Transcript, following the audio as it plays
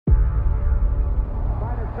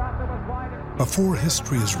Before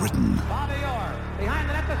history is written,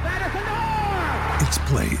 it's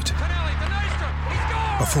played.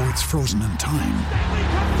 Before it's frozen in time,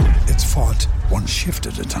 it's fought one shift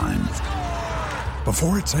at a time.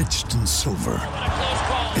 Before it's etched in silver,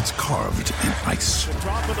 it's carved in ice.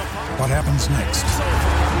 What happens next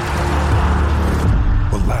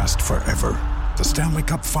will last forever. The Stanley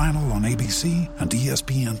Cup Final on ABC and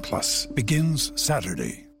ESPN Plus begins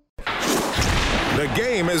Saturday. The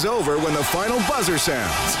game is over when the final buzzer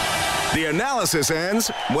sounds. The analysis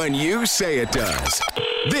ends when you say it does.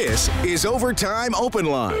 This is Overtime Open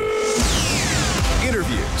Line.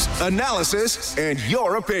 Interviews, analysis, and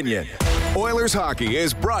your opinion. Oilers hockey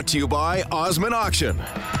is brought to you by Osmond Auction.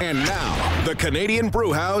 And now, the Canadian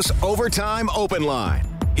Brewhouse Overtime Open Line.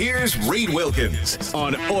 Here's Reed Wilkins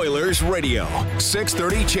on Oilers Radio,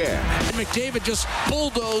 630 CHED. McDavid just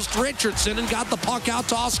bulldozed Richardson and got the puck out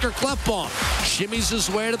to Oscar Klefbom. Shimmies his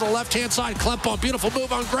way to the left-hand side. Klefbom, beautiful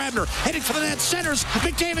move on Grabner. Heading for the net, centers.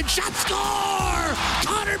 McDavid, shot, score!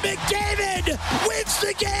 Connor McDavid wins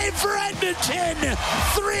the game for Edmonton.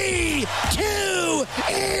 3-2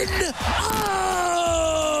 in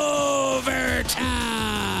overtime.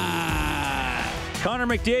 Connor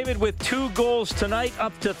McDavid with 2 goals tonight,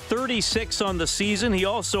 up to 36 on the season. He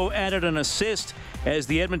also added an assist as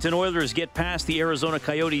the Edmonton Oilers get past the Arizona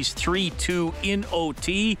Coyotes 3-2 in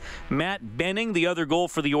OT. Matt Benning, the other goal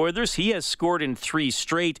for the Oilers, he has scored in 3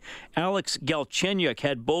 straight. Alex Galchenyuk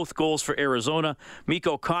had both goals for Arizona.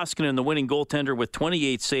 Mikko Koskinen, the winning goaltender, with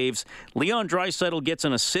 28 saves. Leon Draisaitl gets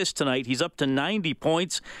an assist tonight. He's up to 90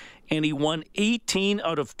 points. And he won 18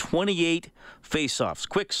 out of 28 faceoffs.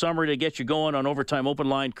 Quick summary to get you going on Overtime Open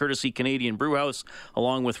Line, courtesy Canadian Brewhouse.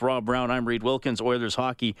 Along with Rob Brown, I'm Reed Wilkins. Oilers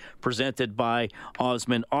hockey presented by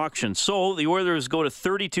Osmond Auction. So the Oilers go to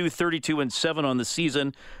 32-32-7 on the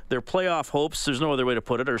season. Their playoff hopes, there's no other way to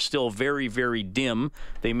put it, are still very, very dim.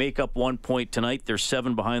 They make up 1 point tonight. They're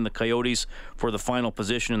 7 behind the Coyotes for the final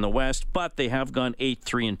position in the West, but they have gone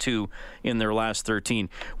 8-3-2 in their last 13.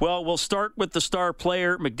 Well, we'll start with the star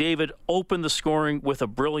player. McDavid opened the scoring with a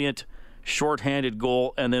brilliant shorthanded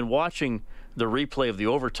goal, and then watching the replay of the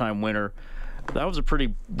overtime winner, that was a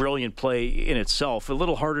pretty brilliant play in itself. A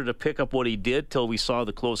little harder to pick up what he did till we saw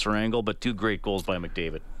the closer angle, but 2 great goals by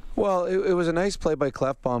McDavid. Well, it was a nice play by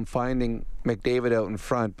Klefbom finding McDavid out in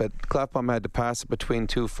front, but Klefbom had to pass it between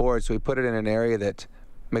 2 forwards, so he put it in an area that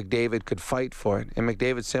McDavid could fight for it. And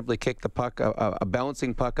McDavid simply kicked the puck, a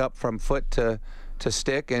bouncing puck up from foot to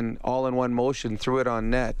stick, and all in one motion threw it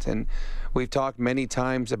on net. And we've talked many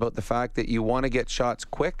times about the fact that you want to get shots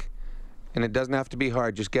quick, and it doesn't have to be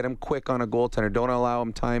hard. Just get them quick on a goaltender. Don't allow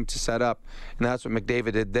him time to set up, and that's what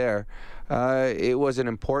McDavid did there. It was an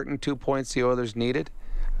important 2 points the Oilers needed.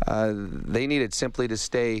 They needed simply to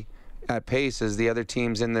stay at pace as the other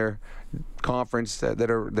teams in their conference that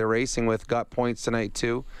they're racing with got points tonight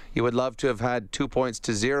too. You would love to have had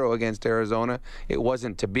 2-0 against Arizona. It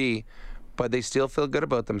wasn't to be, but they still feel good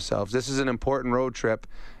about themselves. This is an important road trip.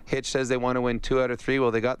 Hitch says they want to win 2 out of 3. Well,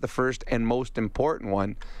 they got the first and most important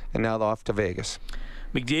one, and now they're off to Vegas.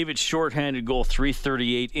 McDavid's shorthanded goal,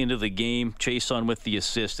 3:38 into the game. Chiasson with the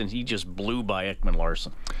assist, and he just blew by Ekman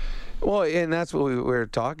Larsson. Well, and that's what we were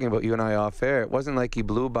talking about, you and I, off air. It wasn't like he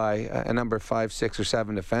blew by a number 5, 6, or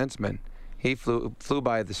 7 defenseman. He flew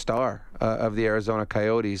by the star of the Arizona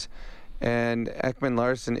Coyotes. And Ekman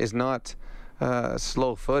Larsson is not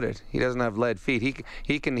slow-footed. He doesn't have lead feet.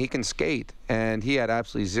 He can skate, and he had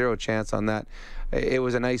absolutely zero chance on that. It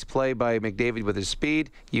was a nice play by McDavid with his speed.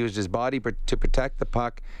 He used his body to protect the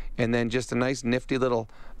puck, and then just a nice nifty little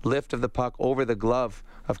lift of the puck over the glove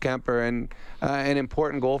of Kemper, and an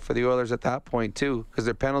important goal for the Oilers at that point too, because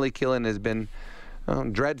their penalty killing has been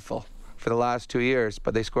dreadful for the last 2 years,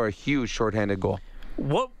 but they score a huge shorthanded goal.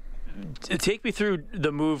 Take me through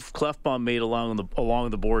the move Klefbom made along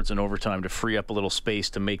the boards in overtime to free up a little space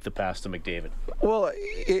to make the pass to McDavid. Well,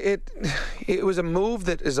 it was a move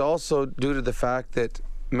that is also due to the fact that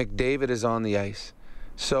McDavid is on the ice.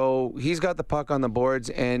 So he's got the puck on the boards,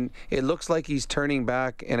 and it looks like he's turning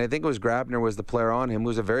back, and I think it was Grabner was the player on him,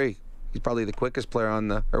 he's probably the quickest player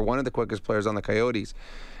one of the quickest players on the Coyotes.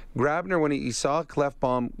 Grabner, when he saw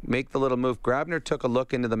Klefbom make the little move, Grabner took a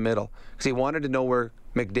look into the middle because he wanted to know where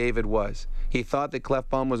McDavid was. He thought that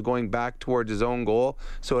Klefbom was going back towards his own goal,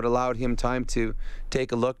 so it allowed him time to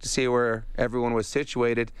take a look to see where everyone was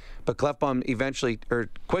situated. But Klefbom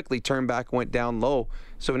quickly turned back and went down low.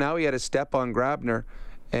 So now he had a step on Grabner,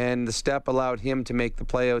 and the step allowed him to make the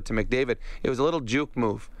play out to McDavid. It was a little juke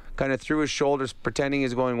move. Kind of threw his shoulders, pretending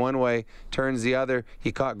he's going one way, turns the other.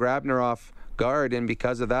 He caught Grabner off guard, and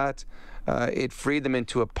because of that, it freed them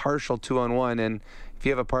into a partial 2-on-1. And if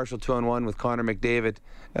you have a partial 2-on-1 with Connor McDavid,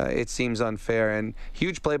 it seems unfair. And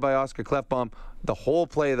huge play by Oscar Klefbom. The whole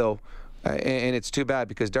play, though, and it's too bad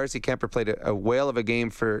because Darcy Kemper played a whale of a game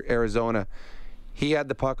for Arizona. He had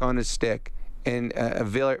the puck on his stick, and a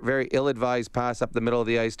very ill-advised pass up the middle of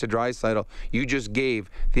the ice to Draisaitl. You just gave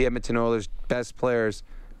the Edmonton Oilers' best players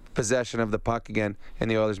possession of the puck again,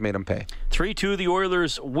 and the Oilers made them pay. 3-2, the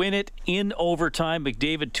Oilers win it in overtime.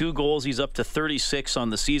 McDavid, 2 goals. He's up to 36 on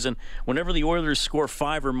the season. Whenever the Oilers score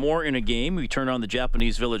 5 or more in a game, we turn on the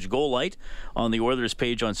Japanese Village goal light on the Oilers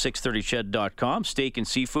page on 630ched.com. Steak and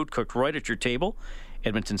seafood cooked right at your table.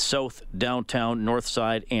 Edmonton South, Downtown,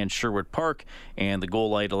 Northside, and Sherwood Park. And the goal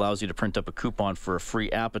light allows you to print up a coupon for a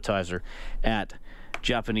free appetizer at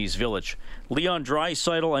Japanese Village. Leon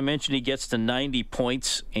Draisaitl, I mentioned he gets to 90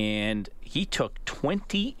 points, and he took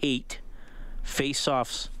 28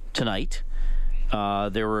 face-offs tonight.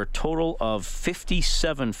 There were a total of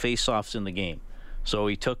 57 face-offs in the game. So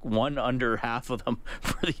he took one under half of them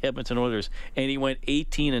for the Edmonton Oilers, and he went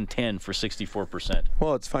 18-10 for 64%.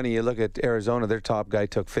 Well, it's funny. You look at Arizona, their top guy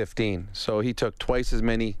took 15. So he took twice as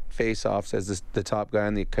many face-offs as the top guy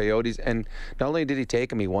on the Coyotes. And not only did he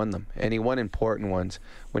take them, he won them. And he won important ones.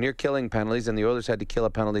 When you're killing penalties, and the Oilers had to kill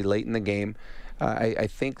a penalty late in the game, I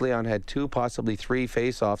think Leon had 2, possibly 3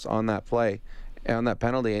 face-offs on that play, on that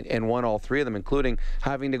penalty, and won all 3 of them, including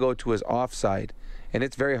having to go to his offside. And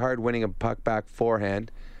it's very hard winning a puck back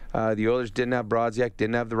forehand. The Oilers didn't have Brodziak,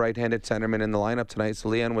 didn't have the right-handed centerman in the lineup tonight, so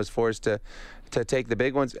Leon was forced to take the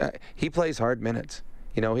big ones. He plays hard minutes.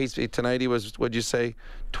 You know, tonight he was, what'd you say,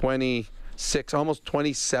 26, almost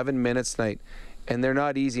 27 minutes tonight. And they're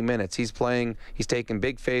not easy minutes. He's taking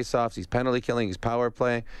big face-offs, he's penalty killing, he's power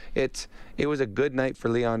play. It was a good night for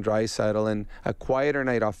Leon Draisaitl and a quieter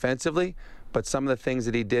night offensively. But some of the things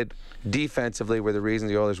that he did defensively were the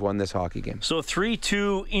reasons the Oilers won this hockey game. So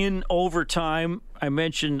 3-2 in overtime. I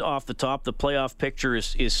mentioned off the top the playoff picture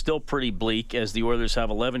is still pretty bleak as the Oilers have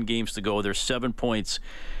 11 games to go. They're 7 points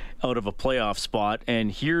out of a playoff spot.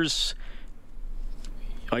 And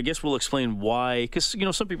I guess we'll explain why. Because,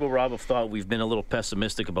 some people, Rob, have thought we've been a little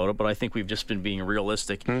pessimistic about it, but I think we've just been being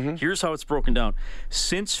realistic. Mm-hmm. Here's how it's broken down.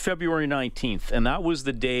 Since February 19th, and that was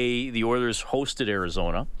the day the Oilers hosted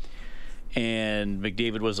Arizona, and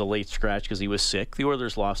McDavid was a late scratch because he was sick. The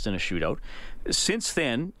Oilers lost in a shootout. Since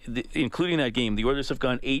then, including that game, the Oilers have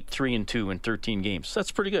gone 8-3-2 in 13 games. That's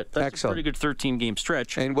pretty good. That's excellent. A pretty good 13-game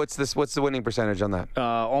stretch. And what's the winning percentage on that?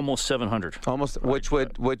 Almost 700. Almost, which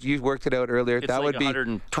you worked it out earlier. It's that like would be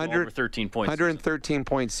 112 or 13 points.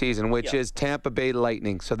 113-point season, which is Tampa Bay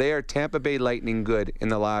Lightning. So they are Tampa Bay Lightning good in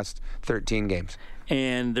the last 13 games.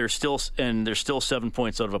 And they're still 7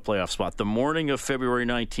 points out of a playoff spot. The morning of February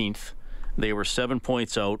 19th. They were 7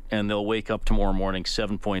 points out, and they'll wake up tomorrow morning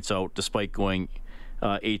 7 points out, despite going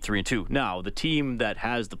 8-3-2. Now, the team that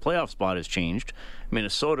has the playoff spot has changed.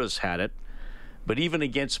 Minnesota's had it, but even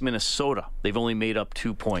against Minnesota, they've only made up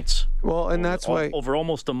 2 points. Well, and that's why over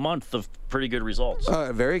almost a month of pretty good results.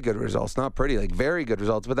 Very good results, not pretty, very good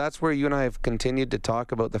results. But that's where you and I have continued to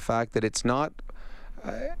talk about the fact that it's not.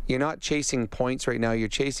 You're not chasing points right now. You're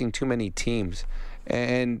chasing too many teams,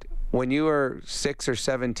 and when you are 6 or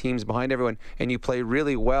 7 teams behind everyone and you play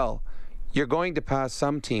really well, you're going to pass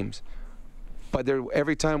some teams. But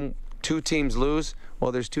every time 2 teams lose,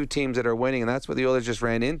 well, there's 2 teams that are winning, and that's what the Oilers just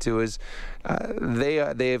ran into. Is they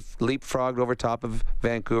have leapfrogged over top of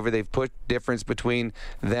Vancouver. They've put difference between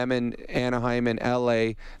them and Anaheim and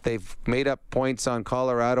LA. They've made up points on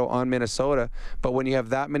Colorado, on Minnesota. But when you have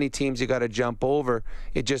that many teams you got to jump over,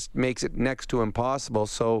 it just makes it next to impossible.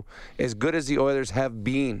 So as good as the Oilers have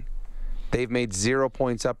been, they've made 0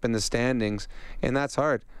 points up in the standings, and that's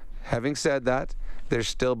hard. Having said that, there's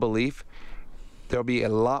still belief. There'll be a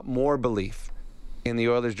lot more belief in the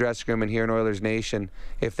Oilers dressing room and here in Oilers Nation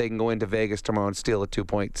if they can go into Vegas tomorrow and steal the 2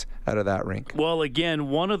 points out of that rink. Well, again,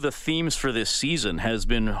 one of the themes for this season has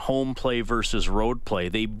been home play versus road play.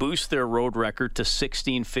 They boost their road record to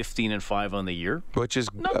 16, 15, and 5 on the year. Which is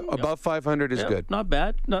above 500 is good. Not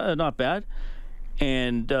bad. Not bad.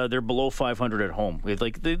 And they're below 500 at home.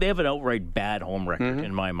 They have an outright bad home record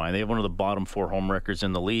in my mind. They have one of the bottom 4 home records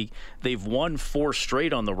in the league. They've won 4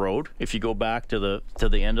 straight on the road. If you go back to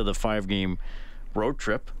the end of the 5-game road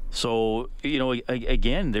trip, so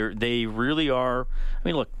again, they really are. I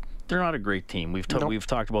mean, look, they're not a great team. We've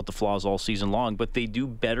talked about the flaws all season long, but they do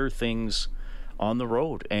better things on the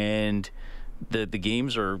road, and the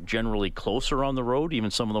games are generally closer on the road.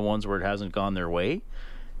 Even some of the ones where it hasn't gone their way,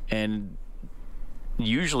 and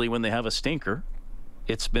usually when they have a stinker,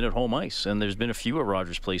 it's been at home ice, and there's been a few at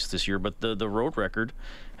Rogers Place this year, but the road record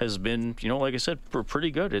has been, like I said,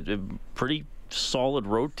 pretty good. A pretty solid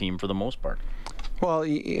road team for the most part. Well,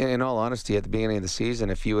 in all honesty, at the beginning of the season,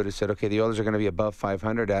 if you would have said, okay, the Oilers are going to be above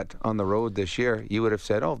 500 on the road this year, you would have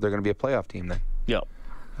said, oh, they're going to be a playoff team then. Yeah.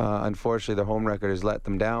 Unfortunately, their home record has let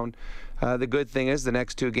them down. The good thing is the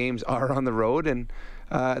next 2 games are on the road, and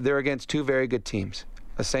they're against 2 very good teams.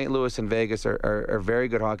 St. Louis and Vegas are very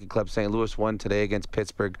good hockey clubs. St. Louis won today against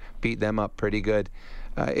Pittsburgh, beat them up pretty good.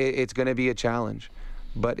 It's going to be a challenge.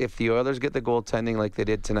 But if the Oilers get the goaltending like they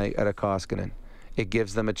did tonight at Koskinen, it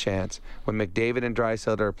gives them a chance. When McDavid and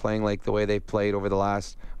Draisaitl are playing like the way they've played over the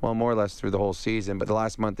last, well, more or less through the whole season, but the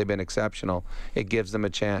last month they've been exceptional, it gives them a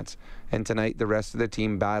chance. And tonight, the rest of the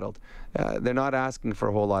team battled. They're not asking for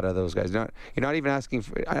a whole lot of those guys. You're not even asking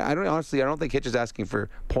for. I don't think Hitch is asking for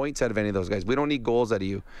points out of any of those guys. We don't need goals out of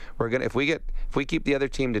you. We're gonna if we keep the other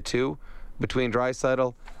team to 2 between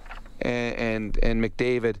Draisaitl and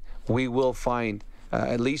McDavid, we will find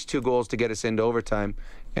at least 2 goals to get us into overtime,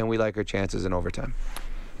 and we like our chances in overtime.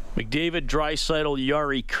 McDavid, Draisaitl,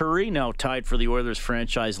 Jari Kurri now tied for the Oilers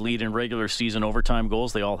franchise lead in regular season overtime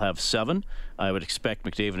goals. They all have 7. I would expect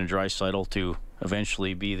McDavid and Draisaitl to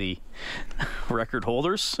eventually be the record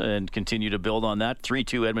holders and continue to build on that.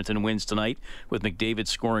 3-2 Edmonton wins tonight with McDavid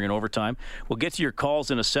scoring in overtime. We'll get to your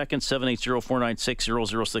calls in a second,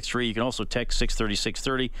 780-496-0063. You can also text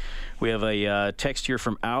 630-630. We have a text here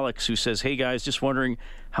from Alex who says, hey guys, just wondering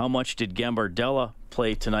how much did Gambardella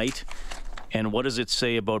play tonight? And what does it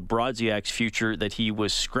say about Brodziak's future that he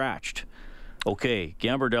was scratched? Okay,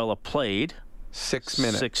 Gambardella played 6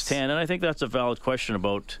 minutes. 6-10, and I think that's a valid question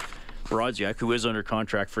about Brodziak, who is under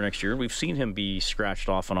contract for next year. We've seen him be scratched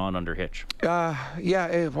off and on under Hitch.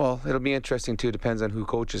 Well, it'll be interesting too. Depends on who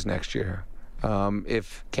coaches next year.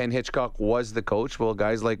 If Ken Hitchcock was the coach, well,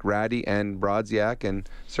 guys like Ratty and Brodziak and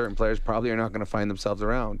certain players probably are not going to find themselves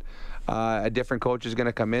around. A different coach is going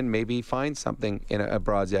to come in, maybe find something in a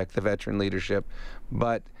Brodziak, the veteran leadership.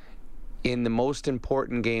 But in the most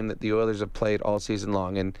important game that the Oilers have played all season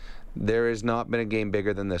long, and there has not been a game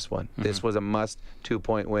bigger than this one. Mm-hmm. This was a must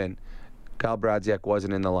 2-point win. Kyle Brodziak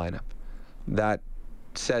wasn't in the lineup. That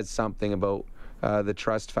says something about the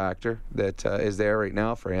trust factor that is there right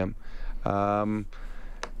now for him. I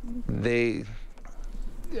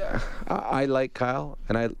like Kyle,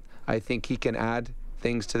 and I think he can add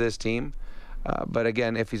things to this team. But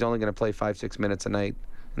again, if he's only going to play 5-6 minutes a night,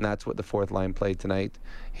 and that's what the 4th line played tonight,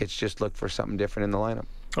 it's just looked for something different in the lineup.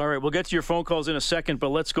 All right, we'll get to your phone calls in a second, but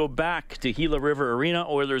let's go back to Gila River Arena.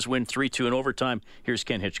 Oilers win 3-2 in overtime. Here's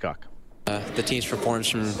Ken Hitchcock. The team's performance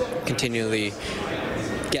from continually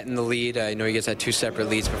getting the lead. I know he gets had 2 separate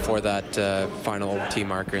leads before that final OT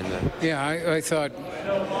marker. I thought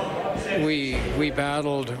we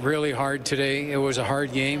battled really hard today. It was a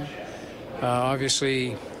hard game.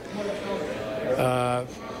 Obviously,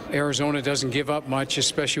 Arizona doesn't give up much,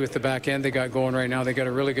 especially with the back end they got going right now. They got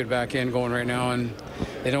a really good back end going right now, and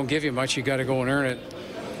they don't give you much. You got to go and earn it.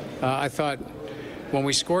 I thought when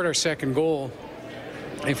we scored our second goal,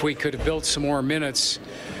 if we could have built some more minutes,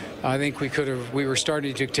 I think we could have. We were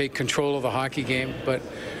starting to take control of the hockey game, but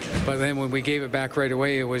then when we gave it back right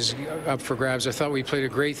away, it was up for grabs. I thought we played a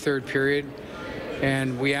great third period,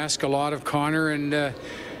 and we asked a lot of Connor and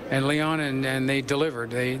Leon, and they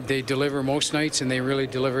delivered. They deliver most nights, and they really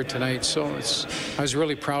delivered tonight. So I was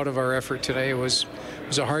really proud of our effort today. It was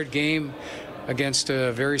a hard game against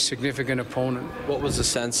a very significant opponent. What was the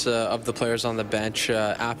sense of the players on the bench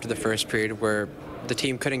after the first period where the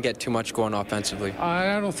team couldn't get too much going offensively?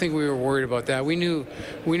 I don't think we were worried about that. We knew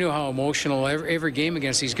how emotional every game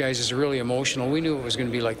against these guys is really emotional. We knew it was going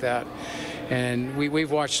to be like that, and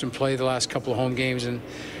we've watched them play the last couple of home games, and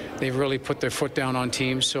they've really put their foot down on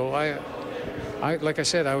teams. So I like I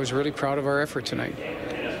said, I was really proud of our effort tonight.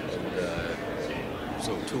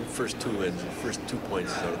 So first two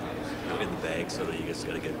points out in the bag, so that you guys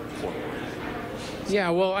got to get 4 more.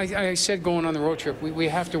 Yeah, well, I said going on the road trip, we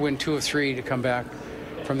have to win 2 of 3 to come back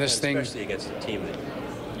from this thing. Especially against a team that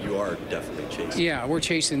you are definitely chasing. Yeah, we're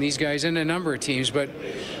chasing these guys and a number of teams, but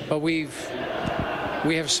we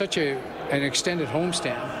have such an extended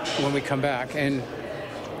homestand when we come back, and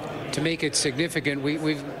to make it significant, we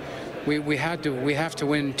have to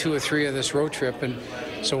win 2 or 3 of this road trip, and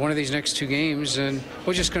so one of these next 2 games, and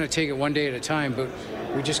we're just going to take it one day at a time, but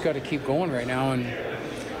we just got to keep going right now, and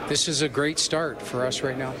this is a great start for us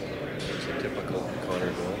right now. It's a typical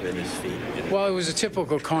Connor goal in his feet. Well, it was a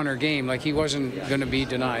typical Connor game. Like, he wasn't going to be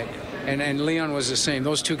denied, and Leon was the same.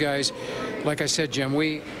 Those 2 guys, like I said, Jim,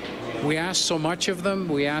 we asked so much of them.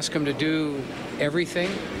 We asked them to do everything.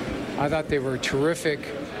 I thought they were terrific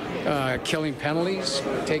killing penalties,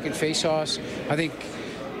 taking face-offs. I think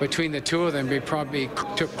between the two of them, they probably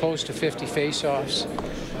took close to 50 face-offs.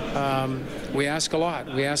 We ask a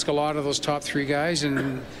lot. We ask a lot of those top three guys,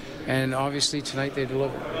 and obviously tonight they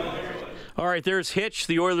delivered. All right, there's Hitch.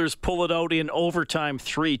 The Oilers pull it out in overtime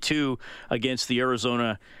 3-2 against the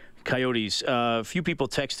Arizona Coyotes. A few people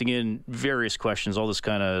texting in various questions. I'll just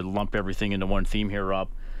kind of lump everything into one theme here, Rob,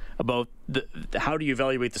 about how do you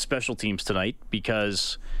evaluate the special teams tonight,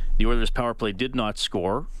 because the Oilers' power play did not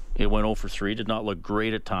score. It went 0 for 3, did not look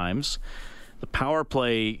great at times. The power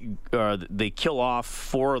play, they kill off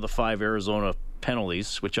 4 of the 5 Arizona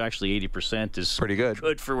penalties, which actually 80% is pretty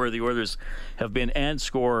good for where the Oilers have been, and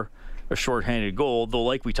score a shorthanded goal, though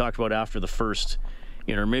like we talked about after the first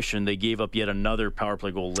intermission, they gave up yet another power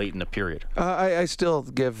play goal late in the period. I still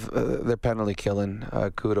give their penalty killing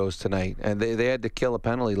kudos tonight. And they had to kill a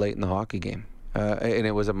penalty late in the hockey game. And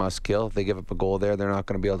it was a must kill. If they give up a goal there, they're not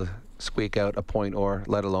going to be able to squeak out a point, or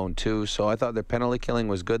let alone 2. So I thought their penalty killing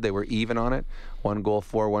was good. They were even on it. 1 goal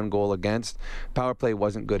for, 1 goal against. Power play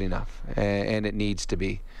wasn't good enough, and it needs to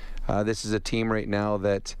be. This is a team right now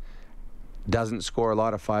that doesn't score a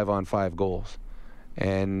lot of 5-on-5 goals.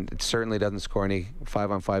 And it certainly doesn't score any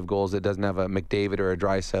 5-on-5 goals. It doesn't have a McDavid or a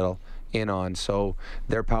Draisaitl in on. So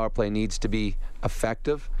their power play needs to be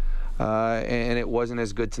effective. And it wasn't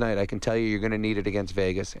as good tonight. I can tell you, you're going to need it against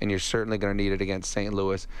Vegas, and you're certainly going to need it against St.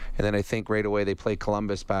 Louis. And then I think right away they play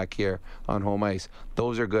Columbus back here on home ice.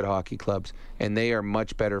 Those are good hockey clubs, and they are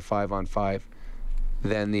much better 5-on-5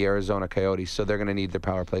 than the Arizona Coyotes, so they're going to need their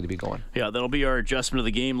power play to be going. Yeah, that'll be our adjustment of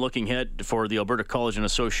the game. Looking ahead for the Alberta College and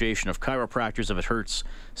Association of Chiropractors. If it hurts,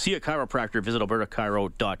 see a chiropractor. Visit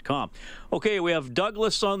albertachiro.com. Okay, we have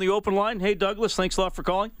Douglas on the open line. Hey, Douglas, thanks a lot for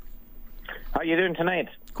calling. How you doing tonight?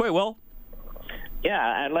 Quite well. Yeah,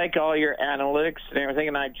 I like all your analytics and everything,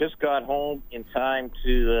 and I just got home in time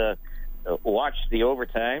to watch the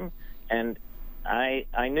overtime, and I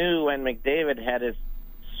knew when McDavid had his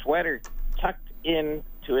sweater tucked into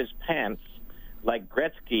his pants like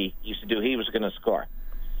Gretzky used to do, he was going to score.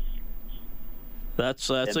 That's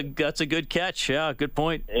a good catch. Yeah, good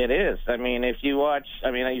point. It is. I mean, if you watch, I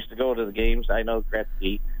used to go to the games. I know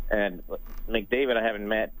Gretzky, and McDavid I haven't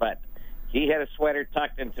met, but he had a sweater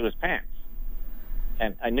tucked into his pants,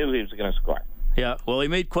 and I knew he was going to score. Yeah, well, he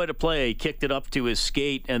made quite a play. He kicked it up to his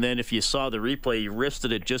skate, and then if you saw the replay, he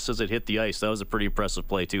wristed it just as it hit the ice. That was a pretty impressive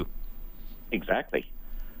play, too. Exactly.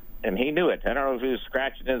 And he knew it. I don't know if he was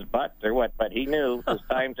scratching his butt or what, but he knew it was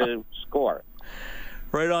time to score.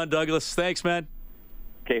 Right on, Douglas. Thanks, man.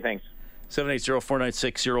 Okay, thanks.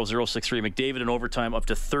 780-496-0063. McDavid in overtime up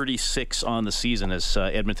to 36 on the season as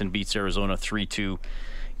Edmonton beats Arizona 3-2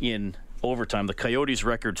 in overtime. The Coyotes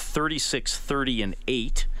record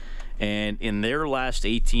 36-30-8, and in their last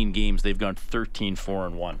 18 games, they've gone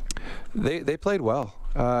 13-4-1. They played well.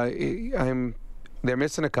 They're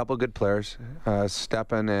missing a couple good players,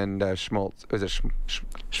 Stepan and Schmaltz. Was it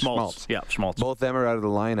Schmaltz? Yeah, Schmaltz. Both of them are out of the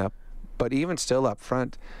lineup, but even still up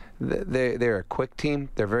front, they're a quick team.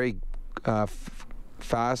 They're very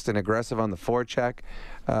fast and aggressive on the forecheck.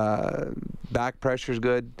 Back pressure's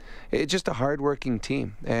good. It's just a hard-working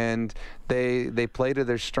team, and they play to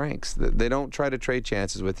their strengths. They don't try to trade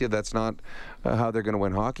chances with you. That's not how they're going to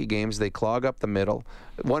win hockey games. They clog up the middle.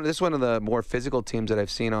 This is one of the more physical teams that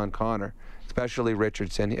I've seen on Connor, especially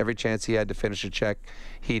Richardson. Every chance he had to finish a check,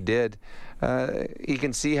 he did. You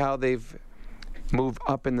can see how they've moved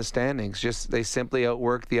up in the standings. Just they simply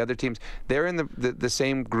outwork the other teams. They're in the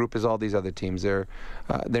same group as all these other teams. They're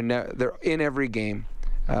in every game.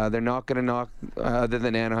 They're not going to knock, other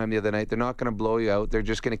than Anaheim the other night, they're not going to blow you out. They're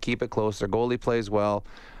just going to keep it close. Their goalie plays well.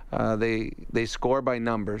 They score by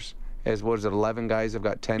numbers. As what is it, 11 guys have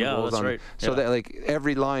got 10 goals on it. So that like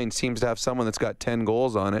every line seems to have someone that's got 10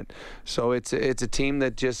 goals on it. So it's a team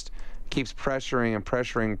that just keeps pressuring,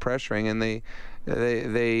 and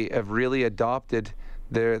they have really adopted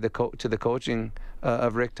to the coaching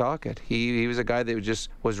of Rick Tocchet. He was a guy that just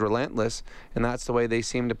was relentless, and that's the way they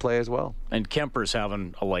seem to play as well. And Kemper's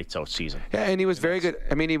having a lights-out season. Yeah, and he was very good.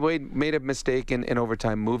 I mean, he made a mistake in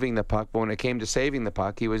overtime moving the puck, but when it came to saving the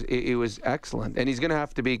puck, he was excellent. And he's going to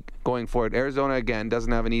have to be going forward. Arizona, again,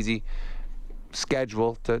 doesn't have an easy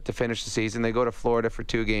schedule to finish the season. They go to Florida for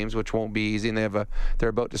 2 games, which won't be easy, and they're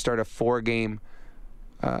about to start a 4-game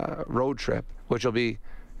road trip, which will be,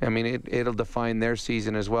 I mean, it'll define their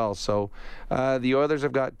season as well. So the Oilers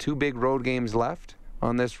have got 2 big road games left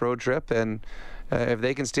on this road trip, and if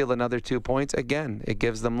they can steal another 2 points, again, it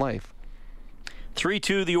gives them life.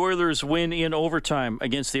 3-2, the Oilers win in overtime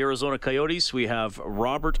against the Arizona Coyotes. We have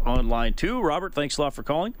Robert on line 2. Robert, thanks a lot for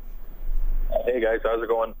calling. Hey, guys. How's it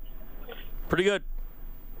going? Pretty good.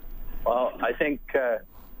 Well, I think if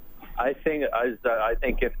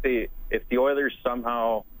the Oilers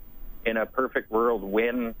somehow, in a perfect world,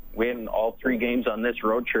 win all 3 games on this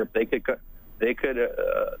road trip, they could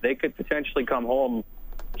potentially come home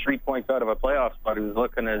 3 points out of a playoff spot. Who's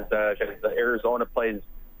looking as Arizona plays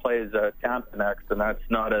Tampa next, and that's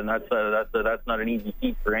not an easy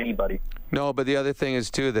feat for anybody. No, but the other thing is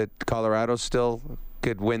too that Colorado still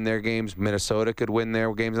could win their games. Minnesota could win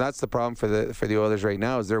their games. And that's the problem for the Oilers right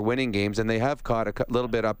now is they're winning games, and they have caught a little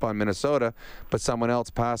bit up on Minnesota, but someone else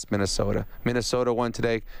passed Minnesota. Minnesota won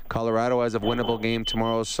today. Colorado has a winnable game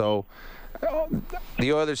tomorrow, so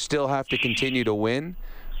the Oilers still have to continue to win,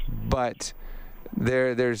 but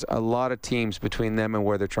there's a lot of teams between them and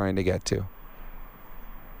where they're trying to get to.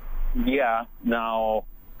 Yeah. Now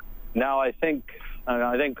I think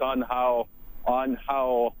on how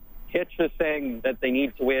Hitch is saying that they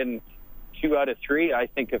need to win 2 out of 3. I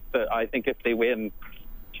think if they win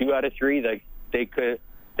 2 out of 3, they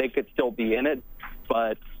could still be in it.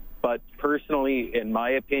 But personally, in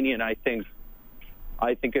my opinion, I think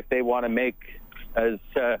if they want to make this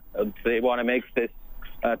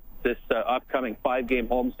upcoming 5-game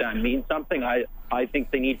homestand mean something, I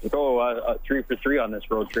think they need to go 3 for 3 on this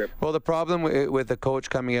road trip. Well, the problem with the coach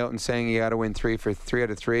coming out and saying you got to win 3 out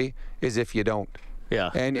of 3 is if you don't. Yeah,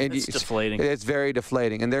 and it's deflating. It's very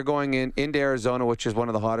deflating. And they're going into Arizona, which is one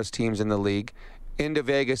of the hottest teams in the league, into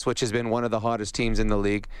Vegas, which has been one of the hottest teams in the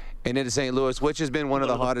league, and into St. Louis, which has been one of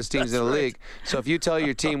the hottest teams in the league. So if you tell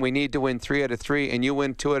your team we need to win 3 out of 3, and you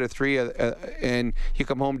win 2 out of 3, and you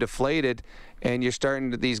come home deflated, and you're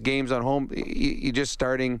starting these games on home, you're just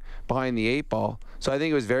starting behind the 8 ball. So I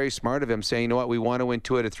think it was very smart of him saying, you know what, we want to win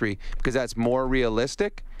 2 out of 3 because that's more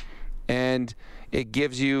realistic, and it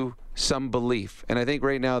gives you some belief. And I think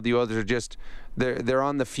right now the Oilers are just they're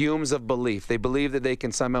on the fumes of belief. They believe that they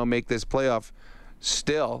can somehow make this playoff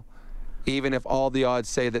still, even if all the odds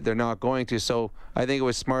say that they're not going to. So I think it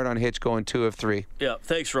was smart on Hitch going 2 of 3. Yeah,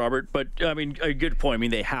 thanks, Robert. But I mean, a good point. I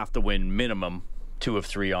mean, they have to win minimum 2 of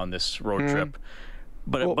 3 on this road trip.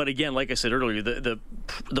 But again, like I said earlier,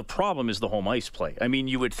 the problem is the home ice play. I mean,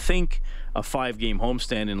 you would think a 5-game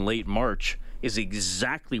homestand in late March is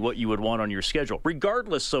exactly what you would want on your schedule,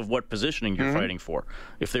 regardless of what positioning you're fighting for.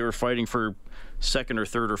 If they were fighting for 2nd or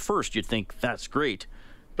 3rd or 1st, you'd think that's great.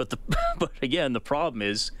 But again, the problem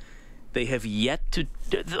is they have yet to.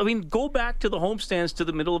 I mean, go back to the homestands to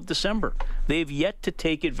the middle of December. They've yet to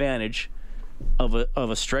take advantage of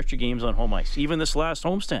a stretch of games on home ice. Even this last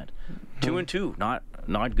homestand, 2-2,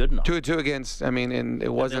 not good enough. 2-2 against. I mean, and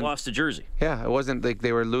it wasn't. They lost to Jersey. Yeah, it wasn't like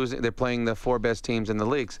they were losing. They're playing the 4 best teams in the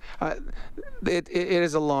leagues. It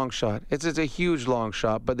is a long shot. It's a huge long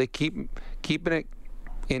shot, but they keeping it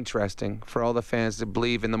interesting for all the fans to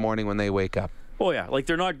believe in the morning when they wake up. Oh yeah, like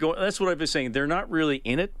they're not going. That's what I've been saying. They're not really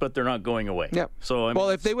in it, but they're not going away. Yeah. So I mean, well,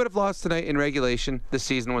 if they would have lost tonight in regulation, the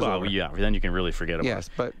season was over. Yeah, then you can really forget about it. Yes,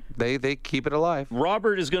 but they keep it alive.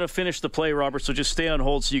 Robert is going to finish the play, Robert. So just stay on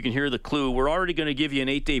hold so you can hear the clue. We're already going to give you an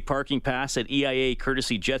 8-day parking pass at EIA,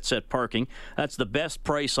 courtesy JetSet Parking. That's the best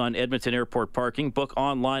price on Edmonton Airport parking. Book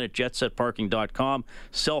online at jetsetparking.com.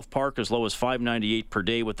 Self park as low as $5.98 per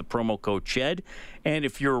day with the promo code CHED. And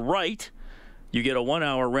if you're right, you get a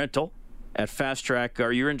 1-hour rental at Fast Track,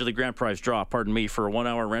 or you're into the grand prize draw, for a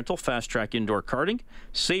 1-hour rental, Fast Track Indoor Karting.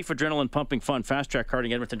 Safe, adrenaline-pumping fun,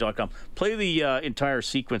 fasttrackkarting.edmonton.com. Play the entire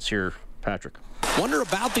sequence here, Patrick. Wonder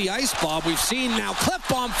about the ice, Bob. We've seen now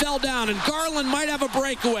Klefbom fell down, and Garland might have a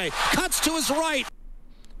breakaway. Cuts to his right.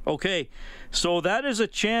 Okay, so that is a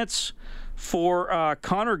chance for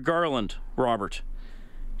Connor Garland, Robert.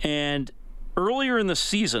 And earlier in the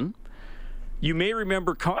season, you may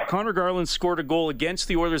remember Connor Garland scored a goal against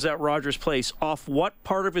the Oilers at Rogers Place. Off what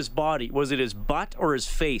part of his body? Was it his butt or his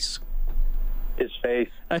face? His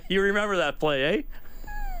face. You remember that play, eh?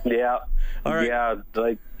 Yeah. All right.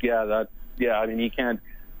 Yeah, I mean, you can't.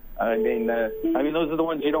 I mean, those are the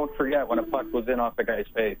ones you don't forget when a puck goes in off the guy's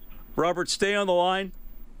face. Robert, stay on the line.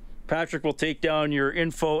 Patrick will take down your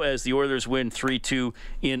info as the Oilers win 3-2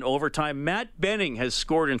 in overtime. Matt Benning has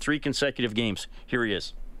scored in 3 consecutive games. Here he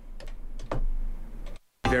is.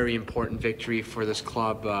 Very important victory for this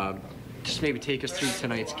club. Just maybe take us through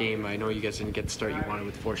tonight's game. I know you guys didn't get the start you wanted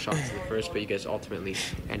with 4 shots in the first, but you guys ultimately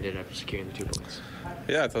ended up securing the 2 points.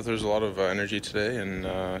 Yeah, I thought there was a lot of energy today,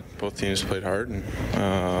 and both teams played hard. And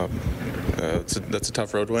that's a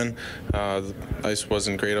tough road win. The ice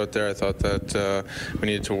wasn't great out there. I thought that we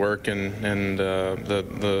needed to work, and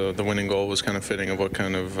the winning goal was kind of fitting of what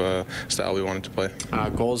kind of style we wanted to play.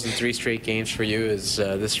 Goals in 3 straight games for you. Is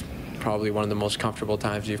this probably one of the most comfortable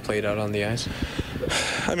times you've played out on the ice?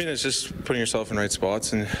 I mean, it's just putting yourself in right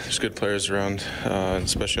spots, and there's good players around,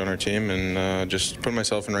 especially on our team, and just putting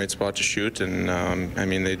myself in right spot to shoot. And I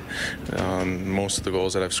mean, most of the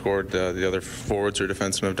goals that I've scored, the other forwards or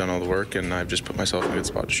defensemen have done all the work, and I've just put myself in a good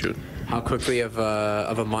spot to shoot. How quickly of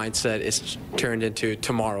a mindset is turned into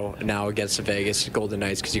tomorrow now against the Vegas Golden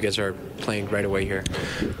Knights, because you guys are playing right away here?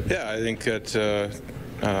 Yeah, I think that.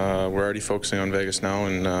 We're already focusing on Vegas now,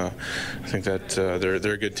 and I think that they're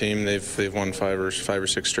a good team. They've won five or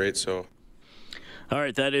six straight. So, all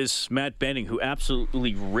right, that is Matt Benning, who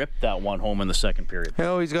absolutely ripped that one home in the second period. You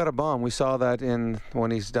know, he's got a bomb. We saw that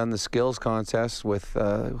when he's done the skills contest with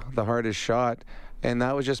the hardest shot, and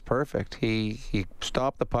that was just perfect. He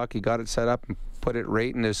stopped the puck, he got it set up, and put it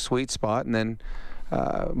right in his sweet spot, and then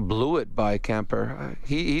blew it by Kemper.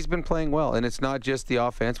 He's been playing well, and it's not just the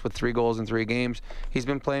offense with 3 goals in 3 games. He's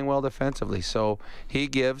been playing well defensively. So he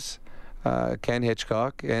gives Ken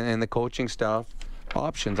Hitchcock and the coaching staff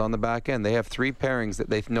options on the back end. They have 3 pairings that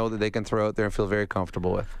they know that they can throw out there and feel very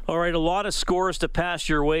comfortable with. All right, a lot of scores to pass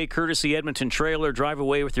your way, courtesy Edmonton Trailer. Drive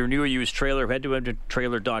away with your new or used trailer. Head to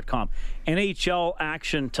EdmontonTrailer.com. NHL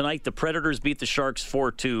action tonight. The Predators beat the Sharks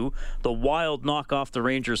 4-2. The Wild knock off the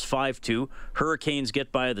Rangers 5-2. Hurricanes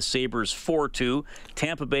get by the Sabres 4-2.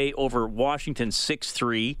 Tampa Bay over Washington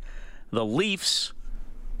 6-3. The Leafs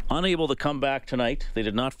unable to come back tonight. They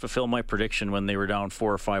did not fulfill my prediction when they were down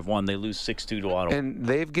 4 or 5-1. They lose 6-2 to Ottawa. And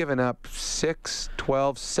they've given up 6,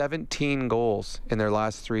 12, 17 goals in their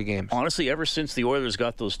last 3 games. Honestly, ever since the Oilers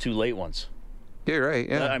got those 2 late ones. You're right,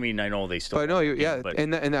 yeah. I mean, I know they still... But no,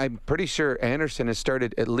 and I'm pretty sure Anderson has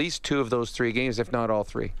started at least 2 of those 3 games, if not all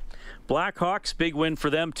 3. Blackhawks, big win for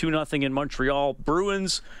them, 2-0 in Montreal.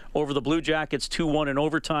 Bruins over the Blue Jackets, 2-1 in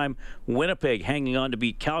overtime. Winnipeg hanging on to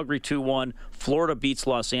beat Calgary 2-1. Florida beats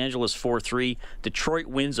Los Angeles 4-3. Detroit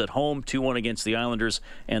wins at home 2-1 against the Islanders.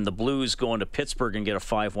 And the Blues going to Pittsburgh and get a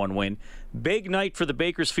 5-1 win. Big night for the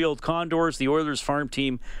Bakersfield Condors. The Oilers farm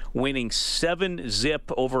team winning 7-0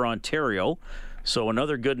 over Ontario. So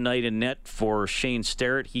another good night in net for Shane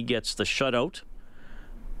Starrett. He gets the shutout.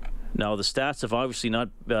 Now, the stats have obviously not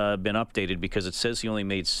been updated because it says he only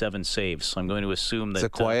made 7 saves. So I'm going to assume that... It's a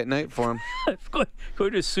quiet night for him. I'm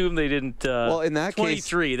going to assume they didn't... well, in that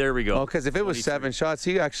 23, case... there we go. Oh, because if it was 7 shots,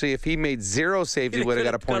 if he made 0 saves, he would have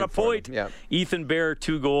got a point. Got a point. Yeah. Ethan Bear,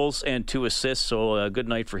 2 goals and 2 assists, so a good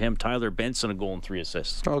night for him. Tyler Benson, a goal and 3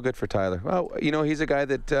 assists. Oh, good for Tyler. Well, he's a guy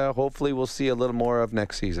that hopefully we'll see a little more of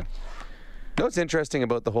next season. You know what's interesting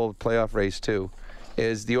about the whole playoff race, too,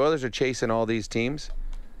 is the Oilers are chasing all these teams,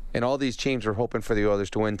 and all these teams are hoping for the Oilers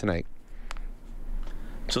to win tonight.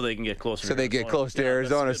 So they can get closer to Arizona. Get close to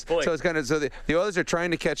Arizona. So it's kind of the Oilers are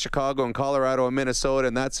trying to catch Chicago and Colorado and Minnesota,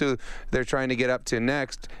 and that's who they're trying to get up to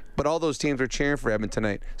next. But all those teams are cheering for Edmonton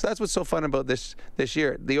tonight. So that's what's so fun about this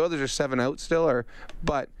year. The Oilers are 7 out still,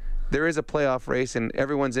 but there is a playoff race, and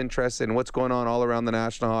everyone's interested in what's going on all around the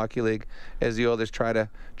National Hockey League as the Oilers try to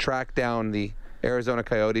track down the Arizona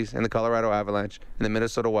Coyotes and the Colorado Avalanche and the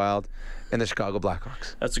Minnesota Wild and the Chicago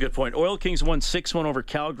Blackhawks. That's a good point. Oil Kings won 6-1 over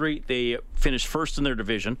Calgary. They finished first in their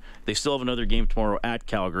division. They still have another game tomorrow at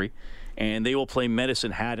Calgary. And they will play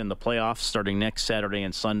Medicine Hat in the playoffs starting next Saturday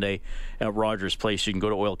and Sunday at Rogers Place. You can go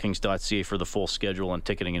to oilkings.ca for the full schedule and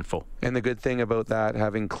ticketing info. And the good thing about that,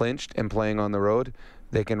 having clinched and playing on the road,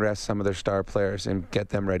 they can rest some of their star players and get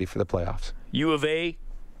them ready for the playoffs. U of A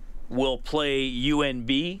will play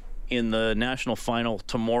UNB in the national final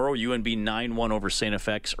tomorrow. UNB 9-1 over St.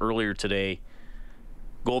 FX earlier today.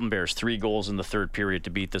 Golden Bears 3 goals in the third period to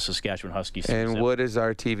beat the Saskatchewan Huskies. And what is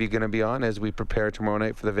our TV going to be on as we prepare tomorrow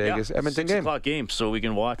night for the Vegas Edmonton game? 6 o'clock game, so we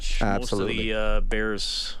can watch Absolutely. most of the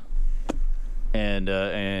Bears and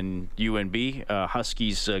UNB.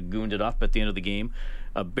 Huskies gooned it up at the end of the game.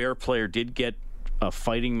 A Bear player did get a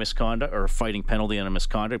fighting misconduct or a fighting penalty on a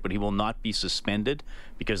misconduct, but he will not be suspended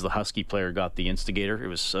because the Husky player got the instigator. It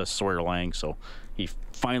was Sawyer Lang, so he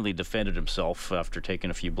finally defended himself after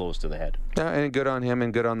taking a few blows to the head. And good on him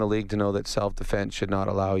and good on the league to know that self-defense should not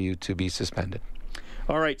allow you to be suspended.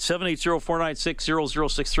 All right,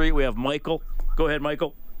 780-496-0063. We have Michael. Go ahead,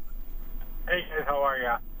 Michael. Hey, guys, how are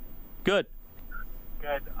you? Good.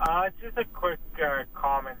 Good. Just a quick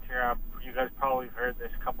comment here. You guys probably heard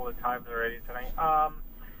this a couple of times already tonight. I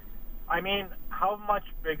mean, how much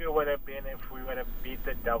bigger would it have been if we would have beat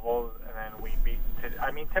the Devils and then we beat...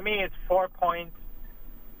 to me, it's 4 points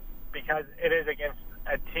because it is against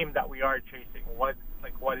a team that we are chasing. What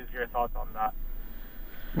is your thoughts on that?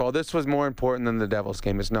 Well, this was more important than the Devils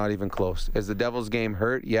game. It's not even close. Is the Devils game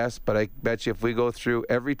hurt? Yes, but I bet you if we go through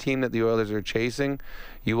every team that the Oilers are chasing,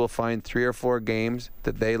 you will find 3 or 4 games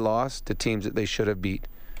that they lost to teams that they should have beat.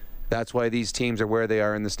 That's why these teams are where they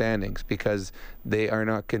are in the standings, because they are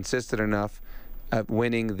not consistent enough at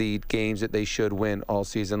winning the games that they should win all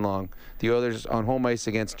season long. The Oilers on home ice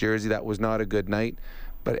against Jersey, that was not a good night,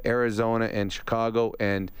 but Arizona and Chicago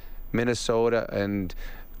and Minnesota and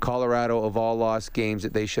Colorado have all lost games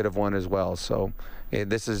that they should have won as well. So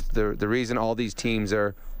this is the reason all these teams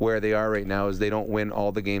are where they are right now, is they don't win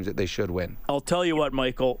all the games that they should win. I'll tell you what,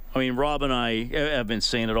 Michael. I mean, Rob and I have been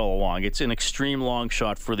saying it all along. It's an extreme long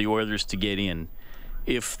shot for the Oilers to get in.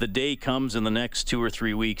 If the day comes in the next 2 or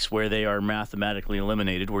 3 weeks where they are mathematically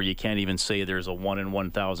eliminated, where you can't even say there's a 1 in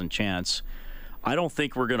 1,000 chance, I don't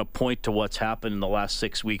think we're going to point to what's happened in the last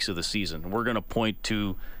 6 weeks of the season. We're going to point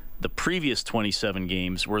to the previous 27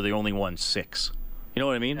 games where they only won 6. You know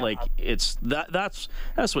what I mean? Yeah. Like, it's that's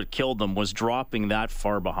what killed them, was dropping that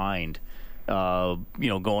far behind,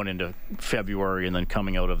 going into February and then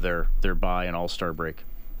coming out of their bye and All-Star break.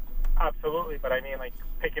 Absolutely, but I mean, like,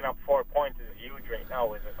 picking up 4 points is huge right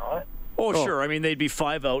now, is it not? Oh, sure. I mean, they'd be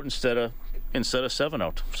 5 out instead of 7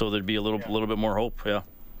 out, so there'd be a little bit more hope. Yeah.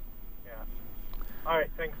 Yeah. All right.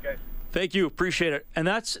 Thanks, guys. Thank you. Appreciate it. And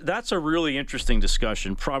that's a really interesting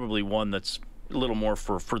discussion. Probably one that's a little more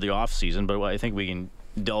for the off season, but I think we can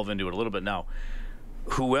delve into it a little bit now.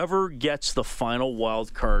 Whoever gets the final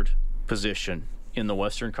wild card position in the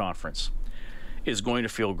Western Conference is going to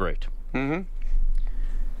feel great. Mm-hmm.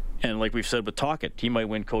 And like we've said with Tocchet, he might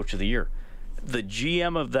win Coach of the Year. The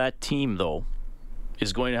GM of that team, though,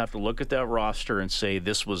 is going to have to look at that roster and say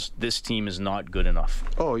this team is not good enough.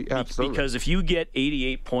 Oh, absolutely. Because if you get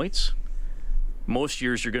 88 points, most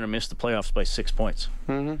years you're going to miss the playoffs by 6 points.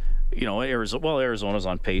 Mm-hmm. Arizona's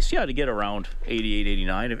on pace, to get around 88,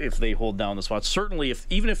 89 if they hold down the spots. Certainly,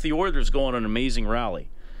 even if the Oilers go on an amazing rally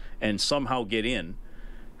and somehow get in,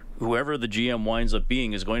 whoever the GM winds up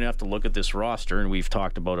being is going to have to look at this roster, and we've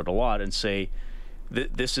talked about it a lot, and say,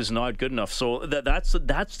 this is not good enough. So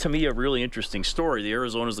that's to me a really interesting story. The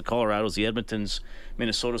Arizonas, the Colorados, the Edmontons,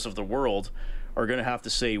 Minnesotas of the world are going to have to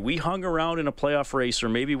say, we hung around in a playoff race, or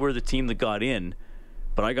maybe we're the team that got in,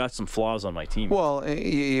 but I got some flaws on my team. Well,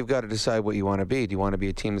 you've got to decide what you want to be. Do you want to be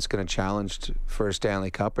a team that's going to challenge for a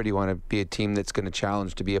Stanley Cup, or do you want to be a team that's going to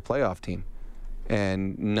challenge to be a playoff team?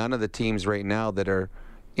 And none of the teams right now that are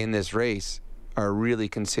in this race are really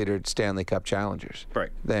considered Stanley Cup challengers,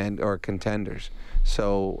 right? Or contenders.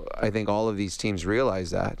 So I think all of these teams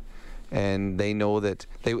realize that, and they know that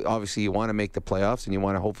obviously you want to make the playoffs, and you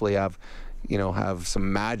want to hopefully have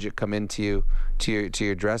some magic come into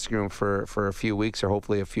your dressing room for a few weeks, or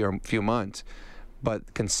hopefully a few months.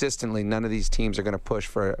 But consistently, none of these teams are going to push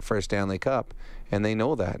for a Stanley Cup, and they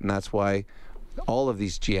know that, and that's why all of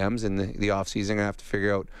these GMs in the offseason are going to have to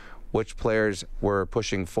figure out which players were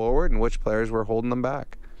pushing forward and which players were holding them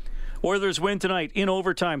back. Oilers win tonight in